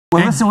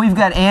Well, listen, we've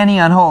got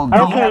Annie on hold.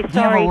 Okay, do you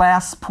have a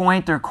last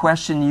point or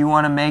question you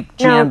want to make,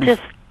 Jan? No,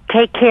 just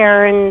take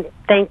care and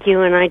thank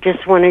you. And I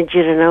just wanted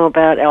you to know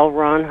about L.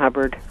 Ron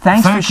Hubbard.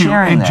 Thanks for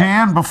sharing that.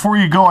 And Jan, before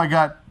you go, I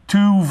got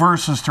 2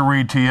 verses to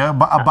read to you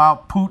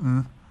about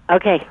Putin.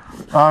 Okay.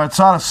 It's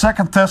out of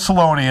 2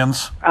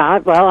 Thessalonians.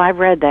 Well, I've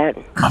read that.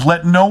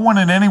 Let no one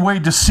in any way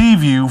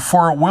deceive you,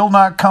 for it will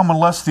not come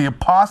unless the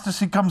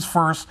apostasy comes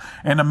first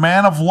and the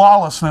man of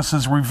lawlessness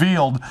is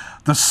revealed,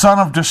 the son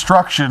of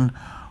destruction,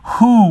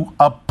 who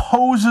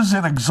opposes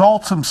and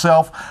exalts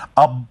himself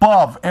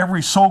above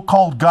every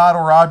so-called God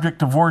or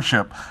object of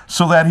worship,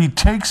 so that he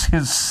takes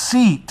his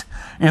seat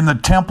in the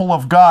temple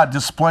of God,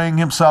 displaying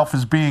himself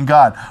as being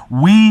God.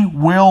 We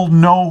will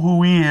know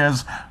who he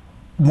is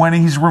when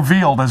he's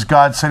revealed, as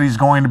God said he's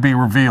going to be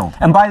revealed.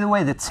 And by the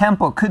way, the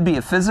temple could be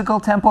a physical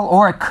temple,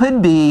 or it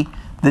could be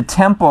the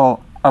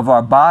temple of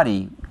our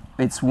body.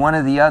 It's one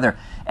or the other.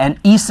 And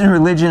Eastern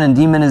religion and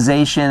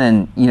demonization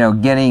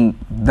and, getting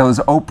those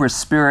Oprah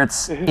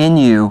spirits in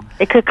you.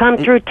 It could come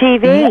through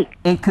TV.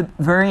 Yeah, it could.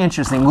 Very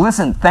interesting. Well,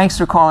 listen, thanks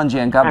for calling,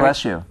 Jan. God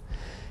bless you.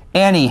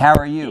 Annie, how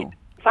are you?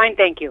 Fine,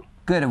 thank you.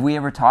 Good. Have we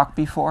ever talked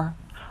before?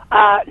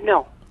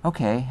 No.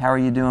 Okay. How are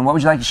you doing? What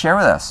would you like to share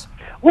with us?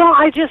 Well,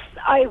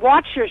 I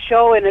watch your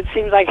show, and it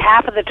seems like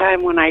half of the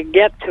time when I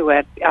get to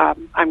it,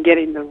 I'm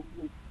getting the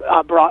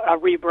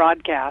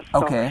rebroadcast.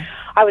 So okay.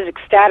 I was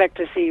ecstatic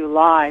to see you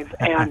live,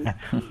 and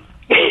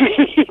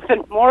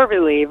even more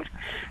relieved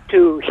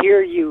to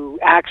hear you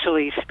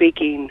actually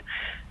speaking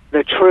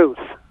the truth.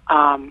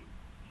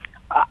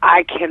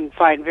 I can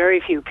find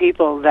very few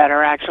people that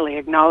are actually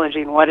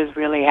acknowledging what is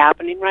really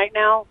happening right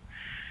now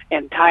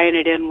and tying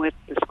it in with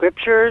the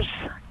scriptures.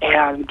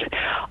 And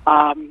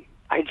I'm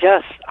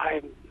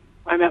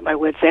at my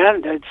wit's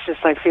end. It's just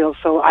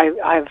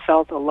I've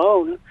felt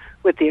alone,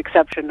 with the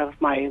exception of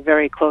my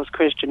very close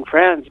Christian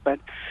friends. But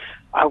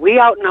are we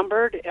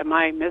outnumbered? Am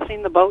I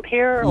missing the boat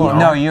here? Or?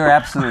 No, you're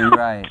absolutely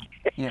right.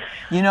 Yeah.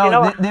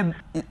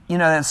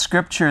 That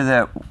scripture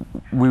that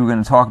we were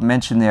going to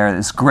mention there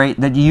is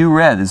great, that you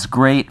read, is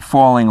great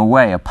falling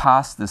away,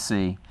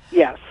 apostasy.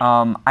 Yes.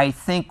 I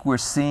think we're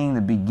seeing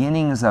the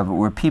beginnings of it,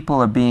 where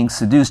people are being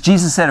seduced.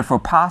 Jesus said, if it were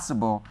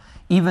possible,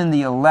 even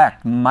the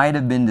elect might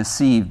have been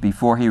deceived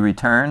before he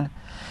returned.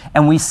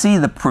 And we see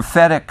the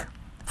prophetic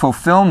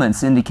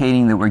fulfillments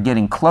indicating that we're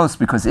getting close,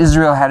 because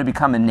Israel had to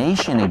become a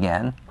nation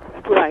again.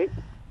 Right.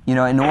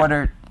 In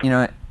order,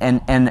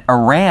 and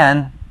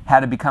Iran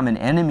had to become an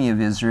enemy of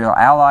Israel,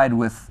 allied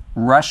with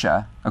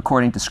Russia,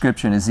 according to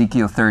Scripture in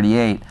Ezekiel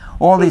 38.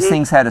 All these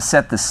things had to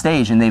set the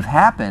stage, and they've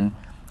happened,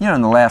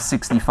 in the last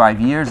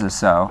 65 years or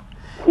so.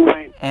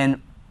 Right.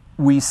 And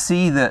we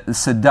see the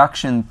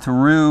seduction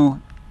through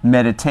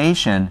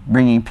meditation,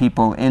 bringing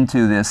people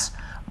into this,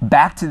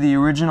 back to the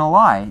original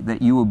lie,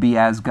 that you will be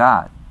as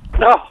God.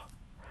 Oh,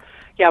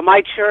 yeah,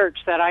 my church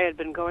that I had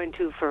been going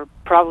to for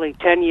probably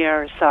 10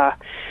 years,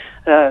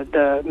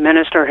 the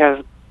minister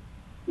has,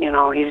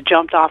 he's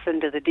jumped off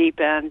into the deep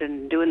end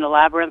and doing the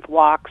labyrinth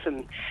walks,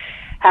 and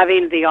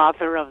having the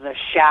author of The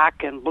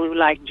Shack and Blue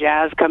Like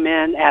Jazz come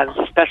in as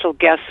special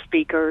guest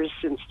speakers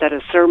instead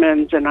of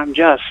sermons, and I'm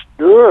just,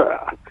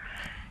 ugh.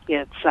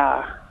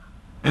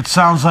 It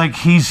sounds like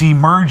he's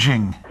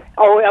emerging.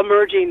 Oh,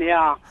 emerging,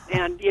 yeah.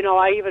 And,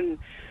 I even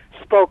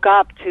spoke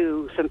up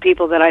to some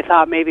people that I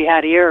thought maybe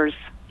had ears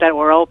that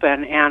were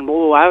open, and,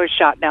 I was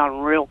shot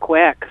down real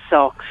quick.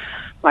 So,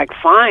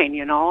 fine,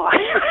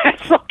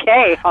 it's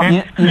okay.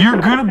 And you're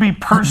going to be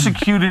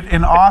persecuted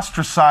and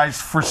ostracized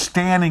for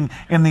standing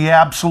in the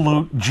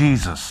absolute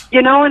Jesus.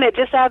 And it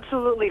just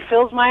absolutely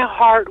fills my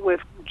heart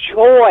with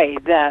joy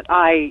that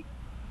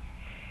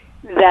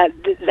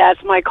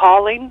that's my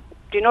calling.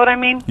 Do you know what I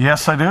mean?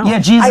 Yes, I do. Yeah,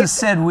 Jesus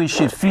said we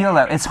should feel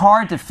that. It's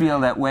hard to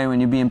feel that way when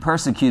you're being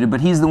persecuted,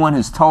 but he's the one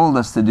who's told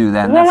us to do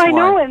that. And well, that's I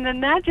know, and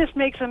then that just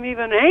makes them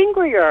even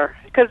angrier,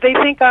 because they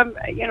think I'm,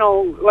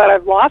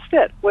 I've lost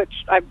it, which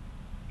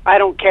I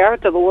don't care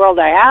to the world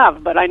I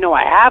have, but I know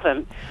I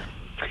haven't.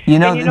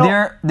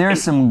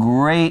 There's some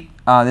great,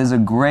 there's a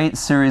great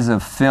series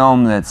of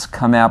film that's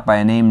come out by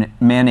a man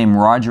named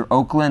Roger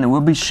Oakland, and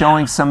we'll be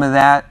showing some of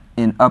that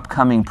in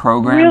upcoming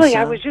programs. Really,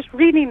 I was just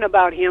reading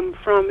about him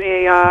from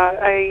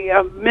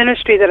a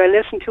ministry that I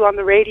listened to on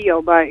the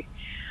radio by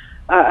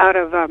out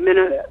of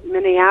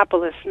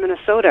Minneapolis,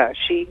 Minnesota.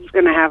 She's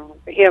going to have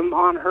him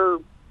on her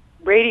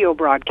radio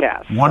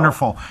broadcast.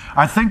 Wonderful. So.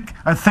 I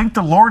think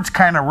the Lord's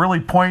kind of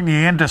really pointing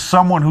you into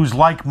someone who's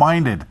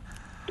like-minded.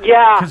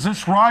 Yeah. Because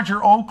this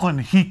Roger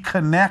Oakland, he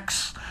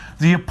connects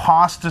the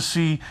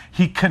apostasy.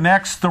 He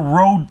connects the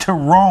road to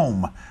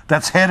Rome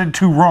that's headed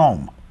to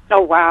Rome. Oh,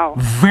 wow.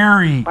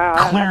 Very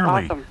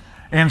clearly. That's awesome.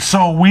 And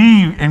so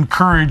we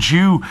encourage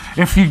you,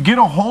 if you get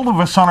a hold of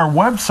us on our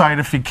website,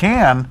 if you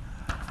can,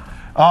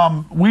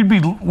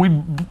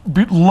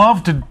 we'd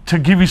love to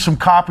give you some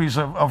copies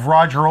of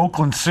Roger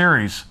Oakland's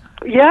series.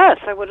 Yes,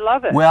 I would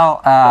love it.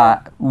 Well,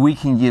 we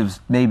can give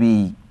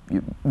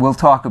we'll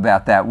talk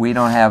about that. We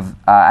don't have,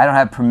 I don't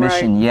have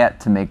permission yet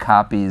to make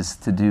copies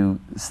to do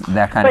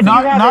that kind of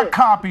thing. Not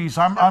copies.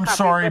 I'm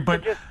sorry,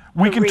 but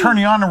we can turn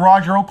you on to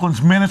Roger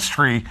Oakland's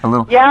ministry. A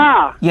little.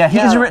 Yeah. Yeah,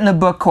 he's written a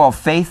book called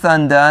Faith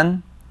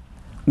Undone,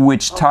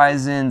 which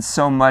ties in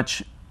so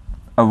much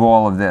of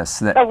all of this.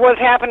 That, Of what's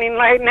happening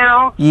right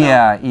now?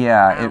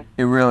 yeah,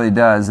 it really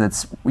does.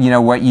 It's, you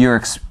know, what you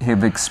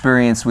have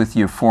experienced with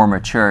your former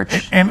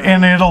church.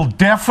 And it'll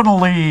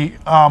definitely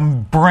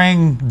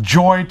bring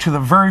joy to the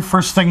very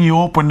first thing you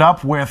opened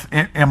up with.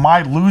 Am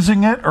I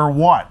losing it or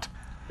what?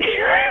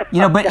 You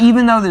know, but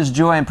even though there's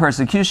joy in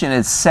persecution,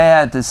 it's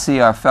sad to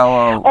see our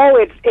fellow Oh,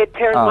 it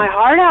tears my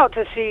heart out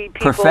to see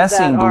people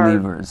professing that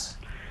believers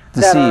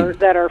deceived.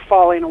 that are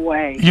falling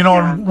away. You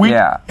know,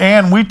 Yeah.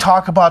 and we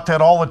talk about that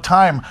all the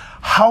time.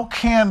 How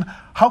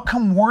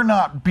come we're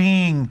not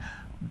being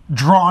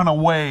drawn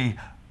away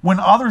when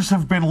others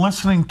have been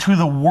listening to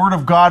the Word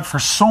of God for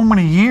so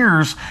many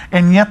years,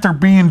 and yet they're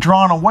being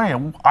drawn away?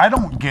 I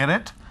don't get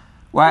it.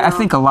 Well, I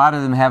think a lot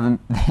of them haven't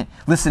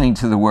listening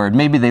to the Word.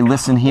 Maybe they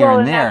listen here Well,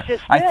 and and there. that's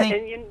just I it. think.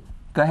 And you-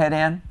 Go ahead,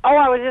 Ann. Oh,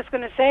 I was just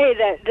going to say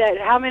that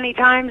how many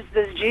times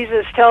does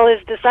Jesus tell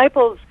his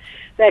disciples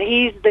that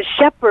he's the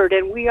shepherd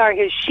and we are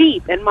his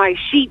sheep, and my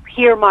sheep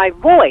hear my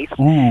voice.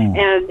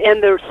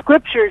 And the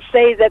scriptures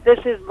say that this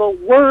is the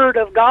word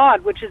of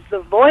God, which is the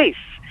voice.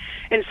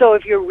 And so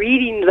if you're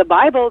reading the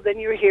Bible, then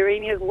you're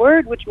hearing his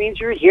word, which means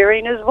you're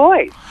hearing his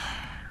voice.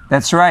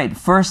 That's right.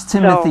 1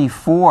 Timothy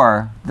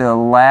 4, the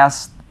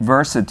last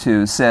verse or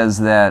two, says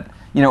that,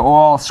 you know,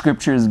 all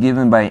scripture is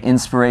given by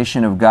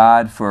inspiration of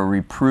God for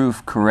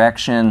reproof,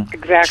 correction,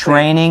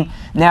 training.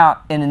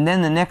 Now, and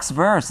then the next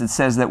verse, it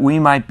says that we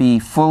might be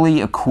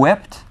fully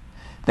equipped,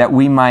 that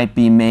we might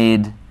be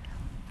made,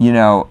 you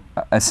know,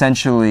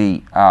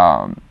 essentially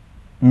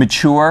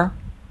mature,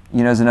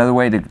 you know, is another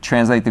way to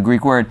translate the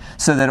Greek word,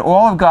 so that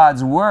all of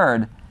God's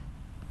word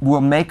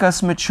will make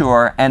us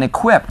mature and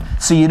equipped.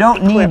 So you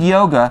don't need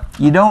yoga,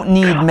 you don't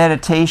need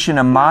meditation,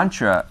 a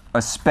mantra,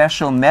 a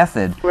special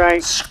method.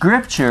 Right.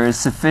 Scripture is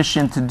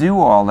sufficient to do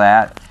all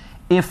that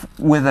if,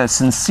 with a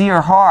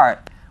sincere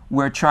heart,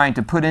 we're trying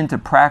to put into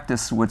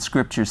practice what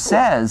Scripture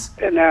says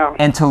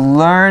and to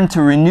learn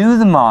to renew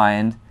the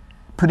mind,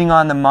 putting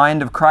on the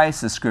mind of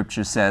Christ, as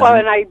Scripture says. Well,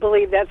 and I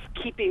believe that's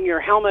keeping your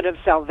helmet of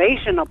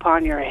salvation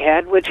upon your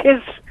head, which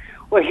is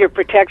what your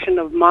protection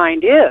of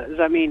mind is.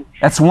 I mean,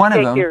 that's one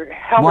of them.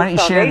 Why don't you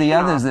share the salvation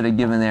others that are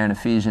given there in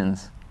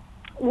Ephesians?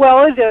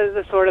 Well, it is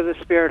the sort of the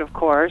Spirit, of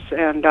course,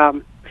 and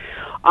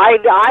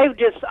I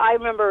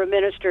remember a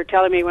minister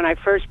telling me when I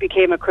first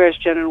became a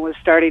Christian and was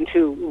starting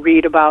to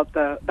read about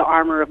the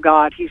armor of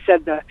God. He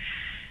said the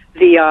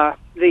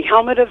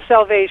helmet of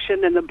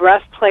salvation and the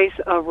breastplate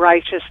of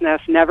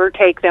righteousness, never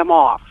take them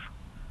off,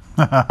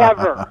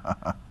 ever.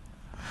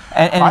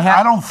 And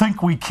I don't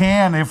think we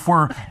can if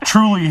we're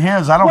truly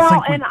his. I don't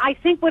think we... and I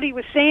think what he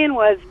was saying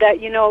was that,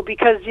 you know,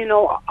 because, you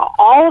know,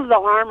 all of the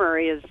armor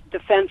is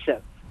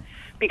defensive.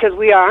 Because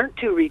we aren't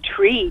to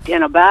retreat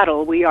in a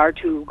battle, we are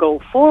to go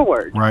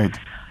forward. Right.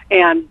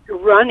 And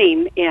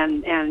running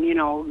and you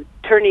know,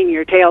 turning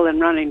your tail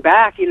and running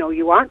back, you know,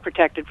 you aren't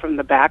protected from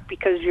the back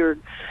because your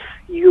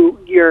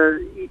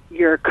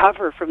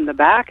cover from the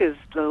back is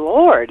the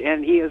Lord,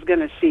 and he is going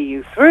to see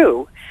you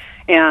through.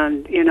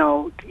 And, you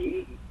know,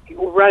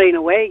 running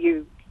away,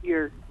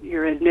 you're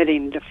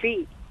admitting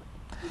defeat.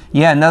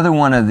 Yeah, another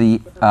one of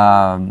the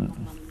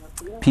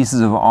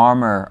pieces of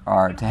armor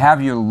are to have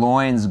your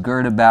loins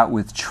girt about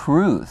with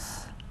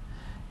truth.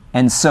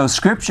 And so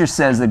Scripture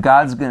says that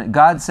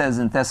God says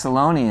in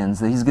Thessalonians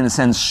that he's going to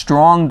send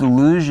strong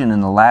delusion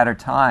in the latter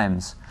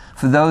times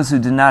for those who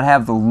do not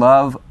have the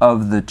love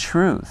of the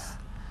truth.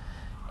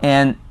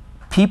 And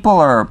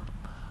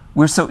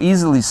we're so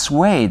easily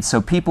swayed,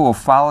 so people will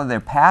follow their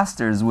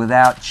pastors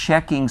without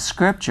checking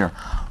Scripture.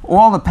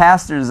 All the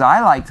pastors I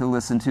like to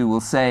listen to will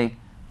say,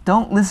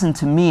 don't listen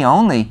to me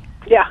only.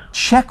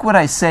 Check what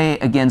I say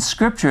against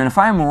Scripture, and if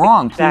I'm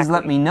wrong, please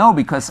let me know,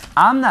 because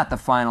I'm not the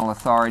final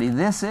authority.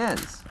 This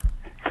is.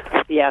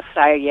 Yes,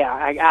 I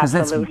because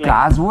absolutely. that's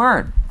God's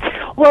word.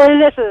 Well,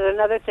 and this is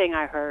another thing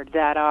I heard,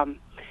 that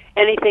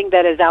anything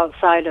that is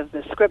outside of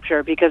the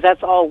Scripture, because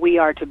that's all we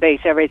are to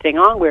base everything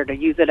on. We're to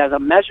use it as a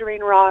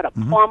measuring rod, a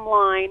plumb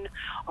line,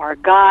 our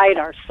guide,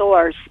 our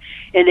source,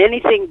 and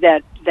anything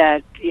that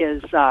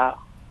is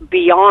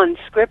beyond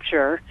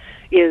Scripture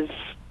is.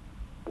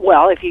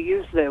 Well, if you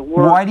use the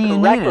word why do you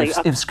correctly, need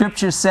it? If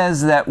Scripture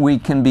says that we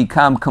can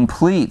become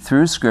complete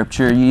through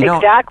Scripture, you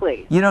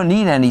don't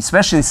need any,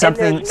 especially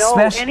something. And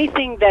there's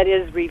anything that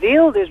is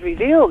revealed,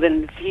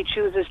 and if he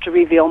chooses to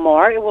reveal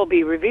more, it will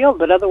be revealed.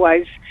 But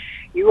otherwise,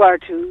 you are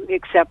to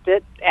accept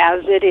it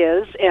as it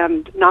is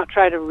and not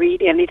try to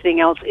read anything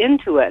else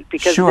into it,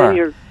 because then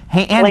you're.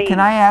 Hey, Ann, can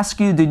I ask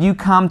you? Did you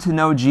come to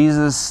know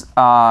Jesus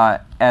at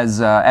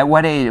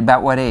what age?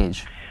 About what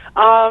age?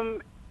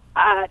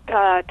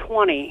 At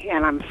 20,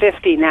 and I'm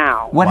 50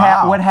 now. What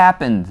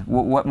happened?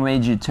 What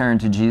made you turn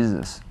to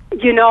Jesus?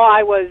 You know,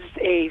 I was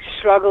a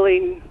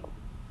struggling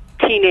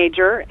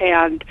teenager,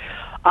 and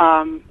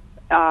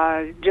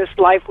just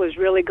life was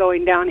really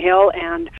going downhill, and